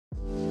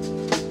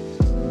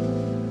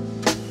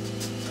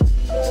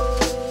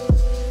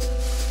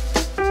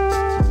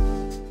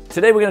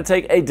Today we're going to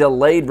take a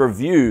delayed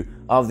review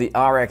of the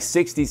RX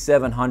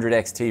 6700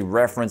 XT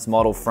reference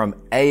model from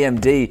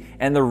AMD,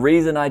 and the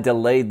reason I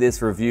delayed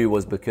this review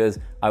was because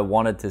I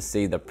wanted to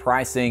see the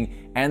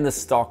pricing and the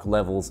stock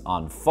levels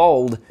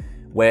unfold,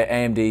 where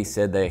AMD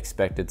said they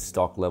expected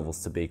stock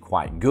levels to be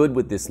quite good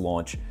with this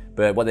launch,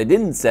 but what they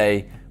didn't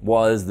say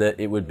was that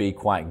it would be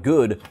quite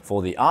good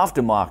for the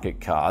aftermarket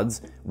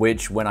cards,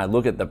 which when I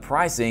look at the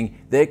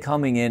pricing, they're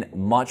coming in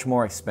much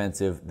more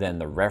expensive than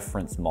the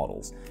reference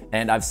models.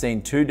 And I've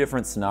seen two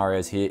different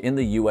scenarios here. In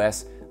the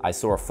US, I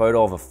saw a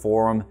photo of a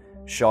forum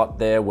shot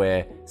there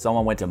where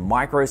someone went to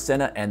Micro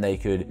Center and they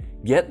could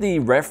get the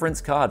reference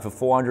card for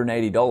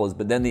 $480,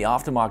 but then the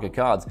aftermarket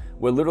cards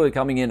were literally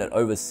coming in at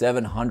over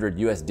 700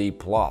 USD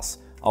plus.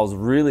 I was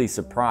really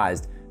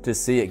surprised to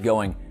see it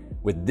going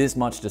with this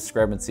much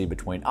discrepancy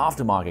between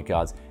aftermarket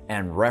cards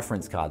and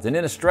reference cards. And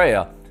in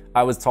Australia,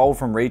 I was told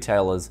from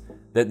retailers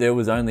that there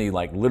was only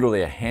like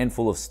literally a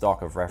handful of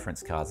stock of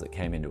reference cards that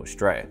came into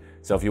Australia.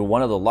 So if you're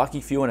one of the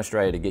lucky few in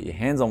Australia to get your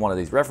hands on one of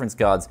these reference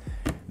cards,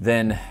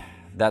 then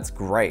that's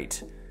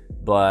great.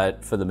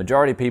 But for the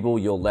majority of people,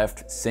 you're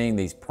left seeing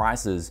these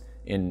prices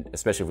in,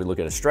 especially if we look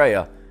at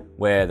Australia,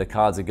 where the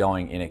cards are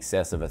going in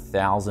excess of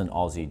 1,000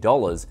 Aussie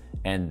dollars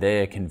and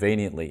they're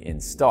conveniently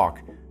in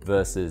stock,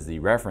 versus the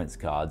reference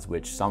cards,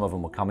 which some of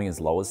them were coming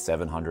as low as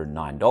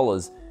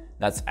 $709.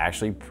 That's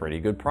actually pretty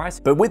good price.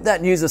 But with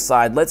that news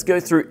aside, let's go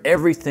through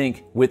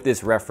everything with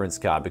this reference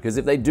card, because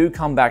if they do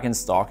come back in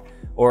stock,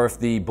 or if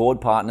the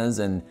board partners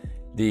and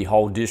the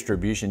whole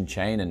distribution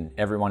chain and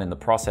everyone in the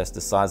process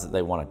decides that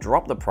they want to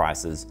drop the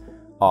prices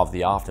of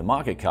the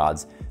aftermarket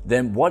cards,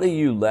 then what are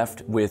you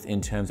left with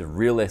in terms of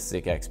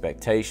realistic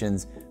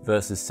expectations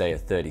versus say a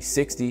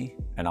 3060,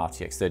 an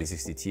RTX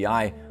 3060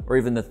 Ti, or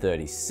even the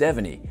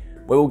 3070?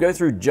 We will go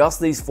through just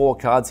these four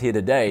cards here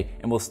today,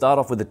 and we'll start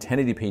off with the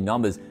 1080p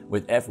numbers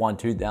with F1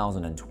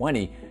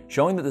 2020,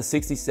 showing that the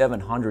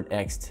 6700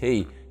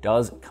 XT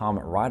does come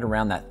right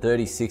around that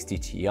 3060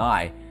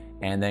 Ti,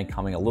 and then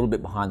coming a little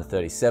bit behind the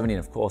 3070,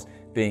 and of course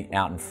being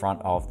out in front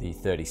of the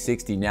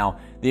 3060. Now,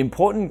 the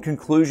important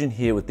conclusion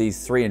here with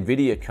these three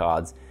NVIDIA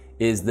cards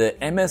is that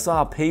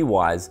MSRP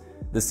wise,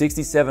 the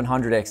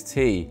 6700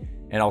 XT,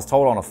 and I was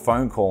told on a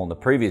phone call in the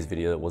previous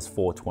video that it was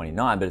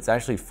 $429, but it's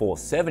actually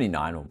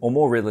 $479, or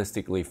more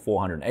realistically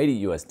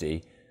 $480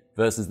 USD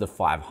versus the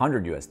 $500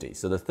 USD.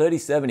 So the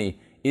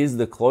 3070 is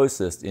the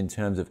closest in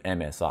terms of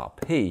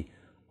MSRP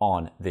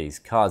on these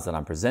cards that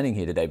I'm presenting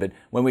here today. But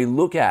when we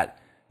look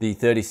at the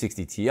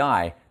 3060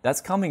 Ti,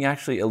 that's coming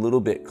actually a little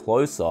bit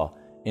closer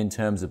in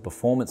terms of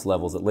performance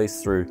levels, at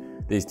least through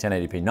these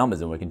 1080p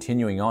numbers. And we're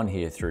continuing on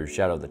here through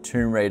Shadow of the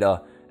Tomb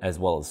Raider, as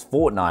well as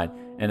Fortnite,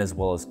 and as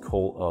well as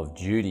Call of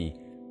Duty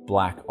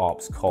Black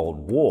Ops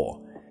Cold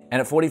War. And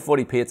at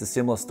 4040p, it's a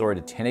similar story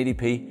to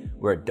 1080p,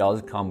 where it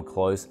does come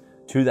close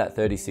to that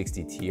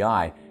 3060 Ti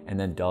and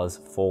then does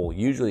fall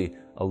usually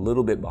a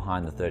little bit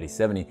behind the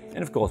 3070,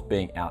 and of course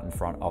being out in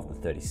front of the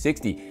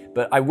 3060.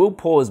 But I will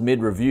pause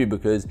mid-review,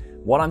 because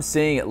what I'm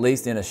seeing, at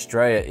least in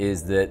Australia,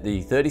 is that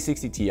the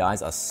 3060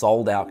 Ti's are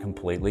sold out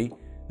completely,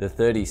 the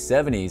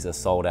 3070s are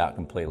sold out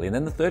completely, and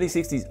then the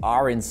 3060s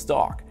are in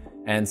stock.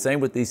 And same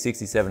with these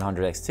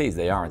 6700 XTs,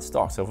 they are in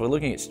stock. So if we're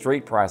looking at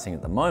street pricing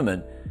at the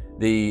moment,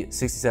 the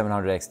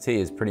 6700 XT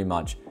is pretty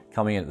much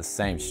coming in at the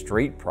same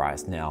street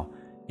price now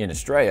in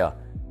Australia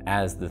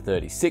as the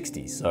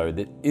 3060. So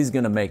that is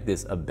going to make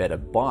this a better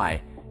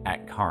buy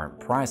at current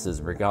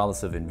prices,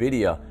 regardless of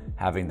NVIDIA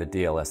having the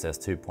DLSS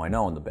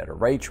 2.0 and the better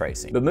ray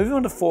tracing. But moving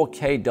on to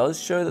 4K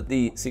does show that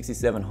the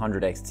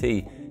 6700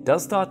 XT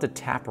does start to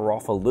taper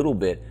off a little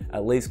bit,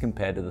 at least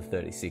compared to the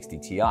 3060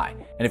 Ti.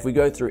 And if we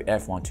go through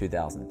F1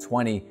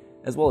 2020,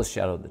 as well as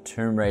Shadow of the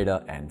Tomb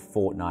Raider and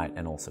Fortnite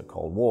and also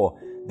Cold War,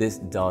 this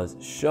does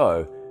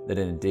show that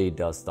it indeed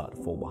does start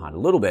to fall behind a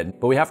little bit.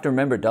 But we have to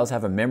remember it does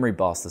have a memory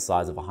bus the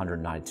size of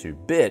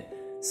 192-bit,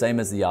 same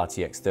as the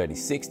RTX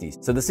 3060.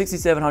 So the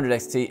 6700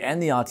 XT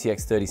and the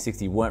RTX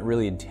 3060 weren't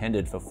really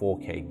intended for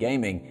 4K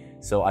gaming,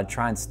 so I'd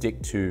try and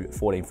stick to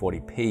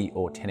 1440p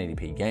or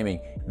 1080p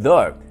gaming.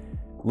 Though,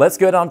 let's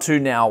go down to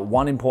now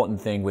one important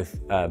thing with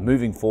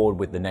moving forward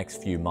with the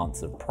next few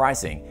months of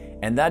pricing,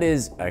 and that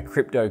is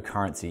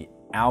cryptocurrency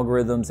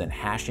algorithms and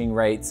hashing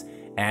rates.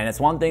 And it's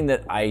one thing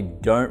that I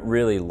don't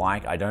really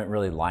like. I don't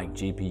really like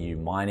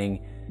GPU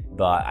mining,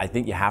 but I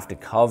think you have to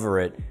cover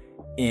it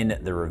in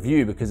the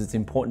review because it's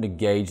important to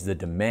gauge the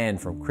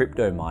demand from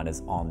crypto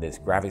miners on this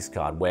graphics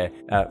card, where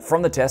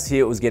from the test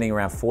here, it was getting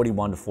around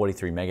 41 to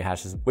 43 mega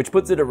hashes, which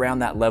puts it around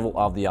that level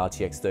of the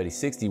RTX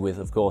 3060, with,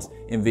 of course,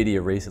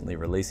 NVIDIA recently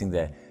releasing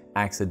their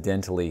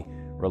accidentally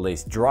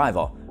released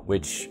driver,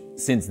 which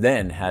since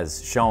then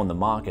has shown the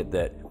market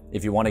that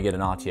if you want to get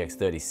an RTX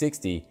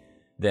 3060,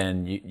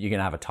 then you're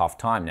gonna have a tough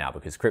time now,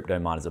 because crypto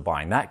miners are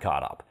buying that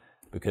card up,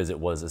 because it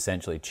was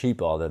essentially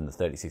cheaper than the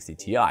 3060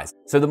 Ti's.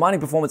 So the mining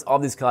performance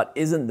of this card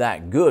isn't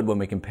that good when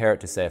we compare it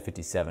to, say, a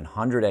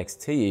 5700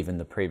 XT, even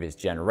the previous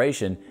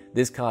generation.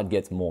 This card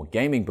gets more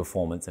gaming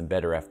performance and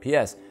better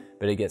FPS,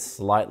 but it gets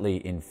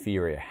slightly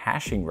inferior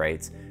hashing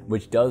rates,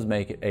 which does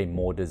make it a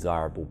more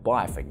desirable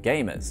buy for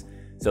gamers.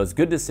 So it's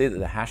good to see that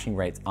the hashing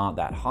rates aren't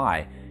that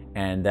high,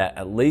 and that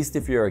at least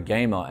if you're a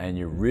gamer and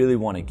you really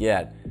want to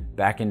get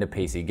back into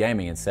PC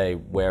gaming, and say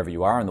wherever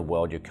you are in the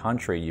world, your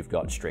country, you've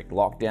got strict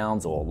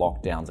lockdowns or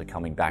lockdowns are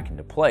coming back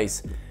into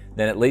place,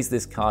 then at least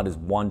this card is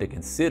one to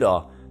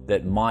consider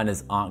that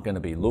miners aren't going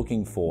to be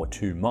looking for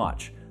too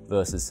much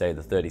versus, say,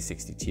 the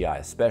 3060 Ti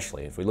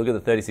especially. If we look at the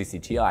 3060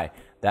 Ti,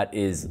 that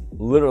is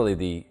literally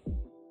the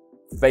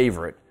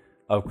favorite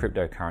of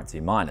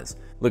cryptocurrency miners.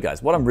 Look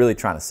guys, what I'm really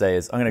trying to say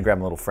is I'm gonna grab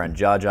my little friend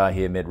Jar Jar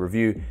here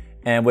mid-review,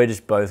 and we're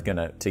just both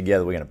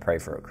together we're gonna pray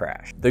for a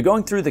crash. Though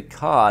going through the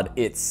card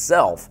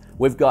itself,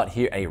 we've got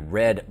here a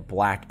red,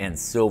 black, and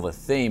silver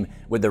theme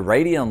with the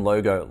Radeon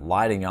logo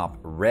lighting up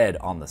red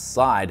on the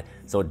side,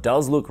 so it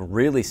does look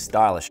really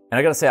stylish. And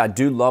I gotta say, I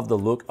do love the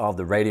look of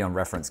the Radeon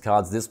reference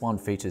cards. This one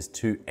features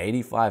two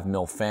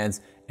 85mm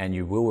fans, and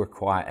you will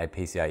require a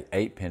PCIe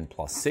 8-pin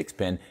plus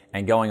 6-pin,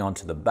 and going on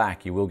to the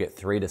back, you will get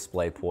 3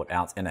 DisplayPort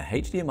outs and a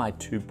HDMI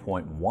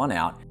 2.1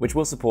 out, which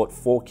will support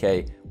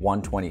 4K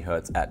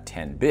 120Hz at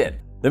 10-bit.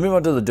 Then moving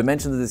on to the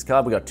dimensions of this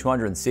card, we got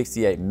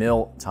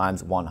 268mm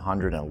times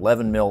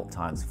 111mm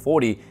times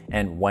 40,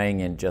 and weighing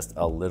in just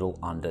a little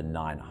under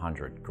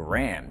 900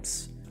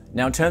 grams.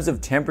 Now in terms of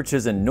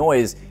temperatures and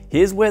noise,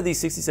 here's where the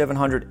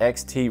 6700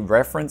 XT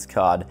reference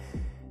card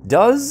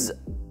does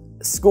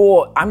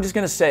score. I'm just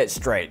gonna say it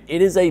straight.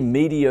 It is a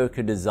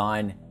mediocre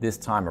design this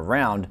time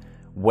around,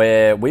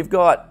 where we've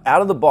got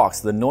out of the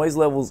box, the noise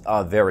levels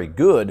are very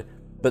good,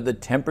 but the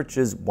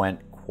temperatures went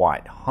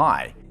quite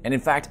high. And in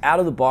fact, out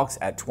of the box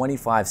at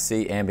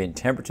 25°C ambient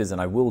temperatures, and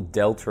I will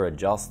delta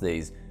adjust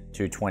these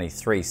to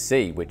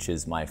 23°C, which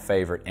is my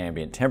favorite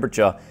ambient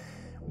temperature,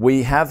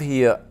 we have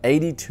here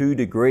 82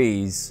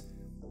 degrees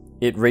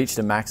it reached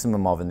a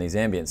maximum of in these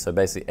ambients, so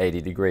basically 80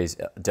 degrees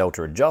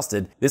delta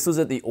adjusted. This was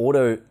at the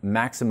auto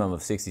maximum of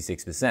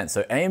 66%.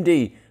 So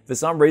AMD, for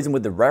some reason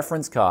with the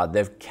reference card,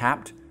 they've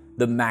capped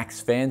the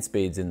max fan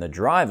speeds in the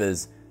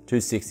drivers to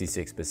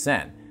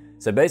 66%.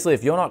 So basically,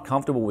 if you're not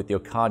comfortable with your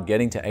card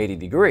getting to 80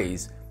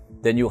 degrees,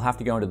 then you'll have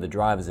to go into the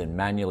drivers and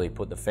manually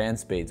put the fan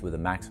speeds with a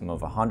maximum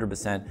of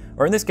 100%,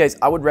 or in this case,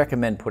 I would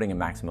recommend putting a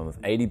maximum of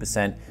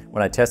 80%.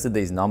 When I tested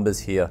these numbers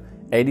here,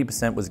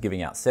 80% was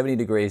giving out 70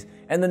 degrees,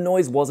 and the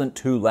noise wasn't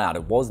too loud.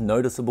 It was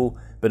noticeable,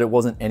 but it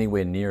wasn't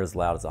anywhere near as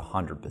loud as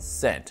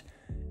 100%.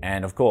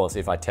 And of course,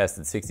 if I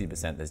tested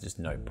 60%, there's just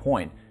no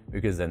point,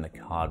 because then the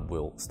card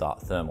will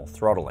start thermal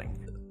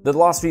throttling. The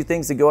last few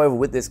things to go over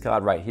with this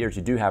card right here is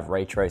you do have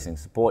ray tracing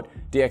support,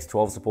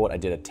 DX12 support. I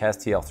did a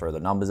test here, I'll throw the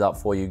numbers up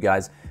for you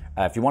guys.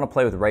 If you want to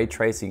play with ray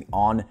tracing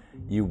on,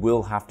 you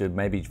will have to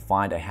maybe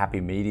find a happy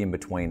medium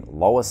between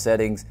lower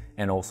settings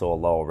and also a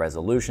lower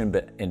resolution,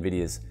 but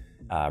NVIDIA's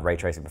ray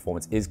tracing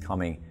performance is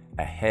coming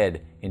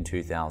ahead in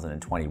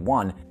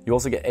 2021. You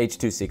also get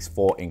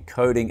H.264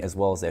 encoding, as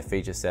well as their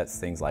feature sets,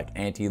 things like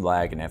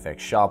anti-lag and FX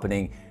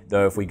sharpening,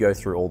 though if we go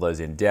through all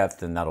those in depth,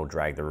 then that'll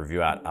drag the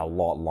review out a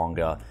lot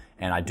longer.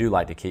 And I do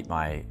like to keep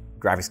my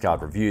graphics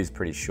card reviews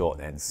pretty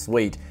short and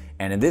sweet.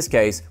 And in this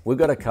case, we've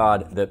got a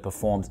card that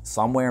performs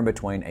somewhere in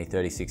between a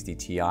 3060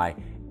 Ti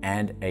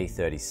and a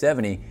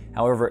 3070.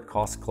 However, it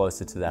costs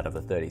closer to that of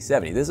a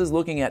 3070. This is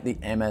looking at the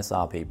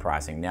MSRP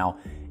pricing. Now,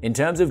 in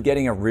terms of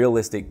getting a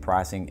realistic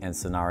pricing and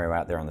scenario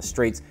out there on the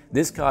streets,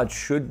 this card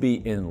should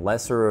be in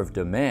lesser of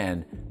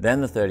demand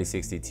than the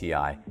 3060 Ti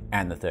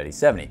and the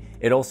 3070.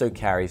 It also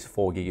carries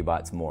 4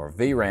 GB more of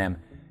VRAM,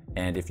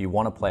 and if you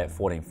want to play at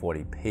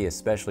 1440p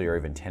especially, or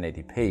even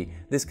 1080p,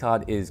 this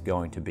card is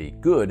going to be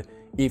good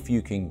if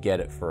you can get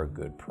it for a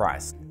good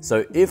price.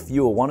 So if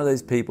you were one of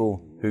those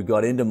people who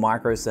got into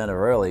Micro Center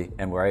early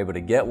and were able to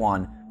get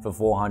one for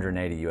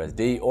 480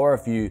 USD, or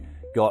if you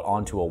got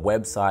onto a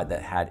website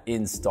that had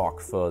in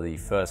stock for the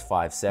first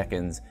 5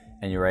 seconds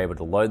and you were able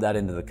to load that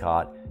into the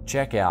cart,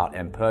 check out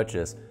and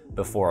purchase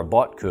before a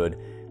bot could,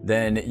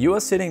 then you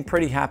are sitting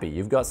pretty happy.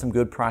 You've got some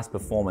good price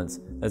performance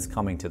that's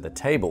coming to the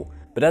table.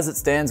 But as it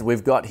stands,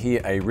 we've got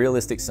here a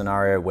realistic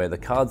scenario where the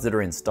cards that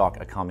are in stock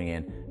are coming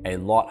in a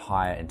lot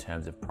higher in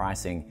terms of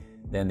pricing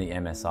than the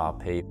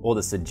MSRP, or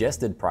the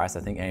suggested price.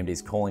 I think AMD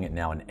is calling it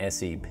now an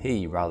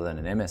SEP rather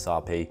than an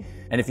MSRP.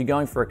 And if you're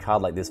going for a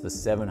card like this for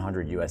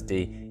 700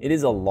 USD, it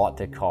is a lot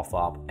to cough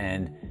up,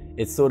 and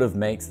it sort of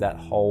makes that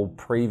whole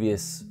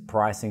previous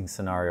pricing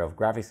scenario of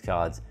graphics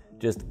cards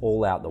just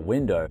all out the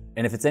window.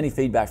 And if it's any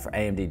feedback for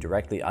AMD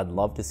directly, I'd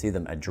love to see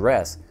them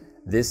address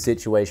this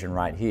situation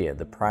right here,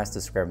 the price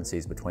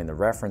discrepancies between the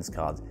reference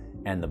cards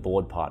and the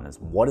board partners.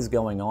 What is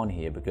going on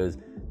here? Because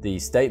the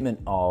statement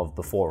of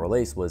before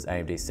release was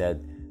AMD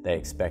said they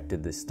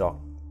expected this stock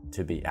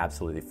to be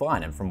absolutely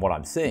fine. And from what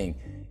I'm seeing,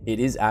 it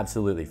is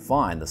absolutely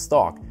fine, the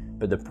stock,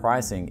 but the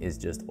pricing is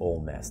just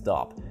all messed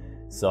up.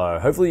 So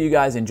hopefully you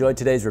guys enjoyed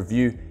today's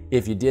review.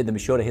 If you did, then be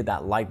sure to hit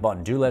that like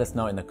button. Do let us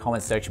know in the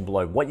comment section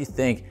below what you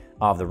think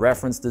of the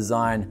reference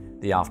design,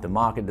 the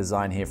aftermarket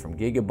design here from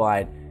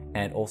Gigabyte,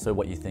 and also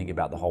what you think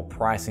about the whole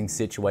pricing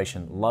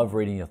situation. Love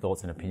reading your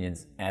thoughts and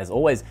opinions as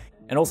always.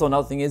 And also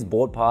another thing is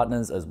board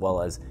partners as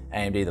well as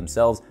AMD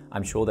themselves,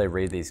 I'm sure they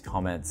read these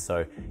comments.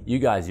 So you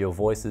guys, your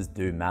voices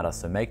do matter.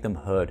 So make them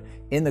heard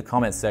in the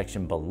comment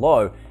section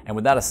below. And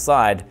with that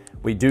aside,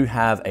 we do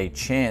have a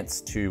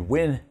chance to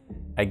win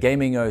a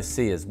gaming OC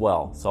as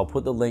well. So I'll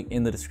put the link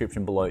in the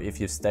description below. If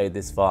you've stayed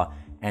this far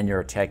and you're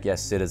a Tech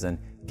Yes citizen,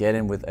 get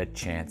in with a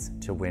chance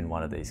to win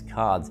one of these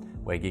cards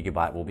where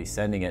Gigabyte will be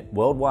sending it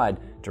worldwide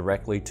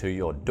directly to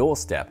your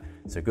doorstep.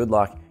 So good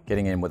luck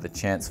getting in with a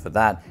chance for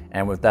that.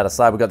 And with that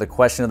aside, we've got the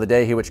question of the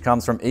day here, which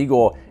comes from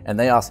Igor, and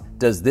they ask,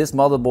 does this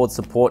motherboard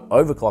support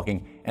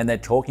overclocking? And they're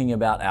talking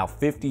about our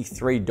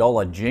 $53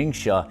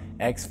 Jinxia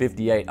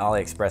X58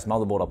 AliExpress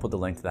motherboard. I'll put the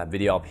link to that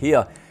video up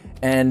here.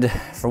 And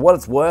for what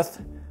it's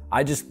worth,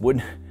 I just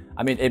wouldn't,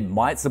 I mean, it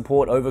might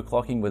support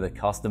overclocking with a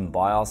custom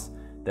BIOS.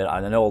 That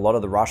I know a lot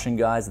of the Russian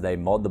guys, they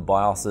mod the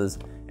BIOSes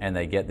and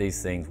they get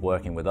these things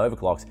working with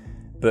overclocks.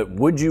 But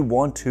would you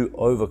want to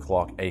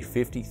overclock a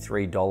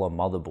 $53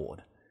 motherboard?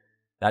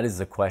 That is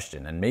the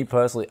question. And me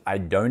personally, I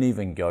don't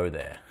even go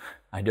there.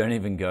 I don't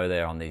even go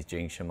there on these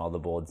Jinxia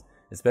motherboards,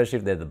 especially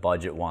if they're the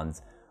budget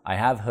ones. I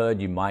have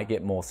heard you might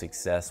get more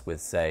success with,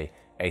 say,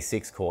 a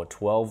 6-core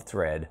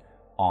 12-thread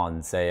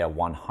on, say, a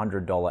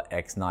 $100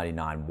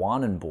 X99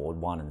 One and board,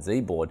 One and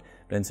Z board.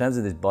 But in terms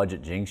of this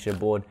budget Jinxia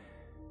board,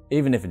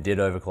 even if it did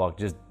overclock,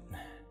 just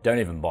don't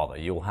even bother.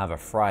 You'll have a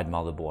fried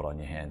motherboard on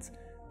your hands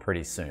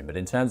pretty soon. But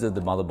in terms of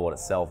the motherboard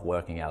itself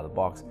working out of the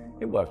box,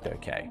 it worked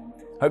okay.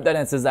 Hope that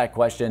answers that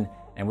question.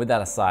 And with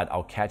that aside,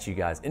 I'll catch you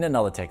guys in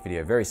another tech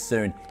video very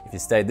soon. If you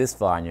stayed this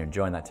far and you're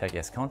enjoying that Tech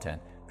Yes content,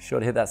 be sure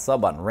to hit that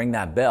sub button, ring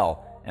that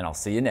bell, and I'll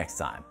see you next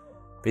time.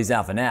 Peace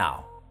out for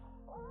now.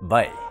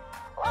 Bye.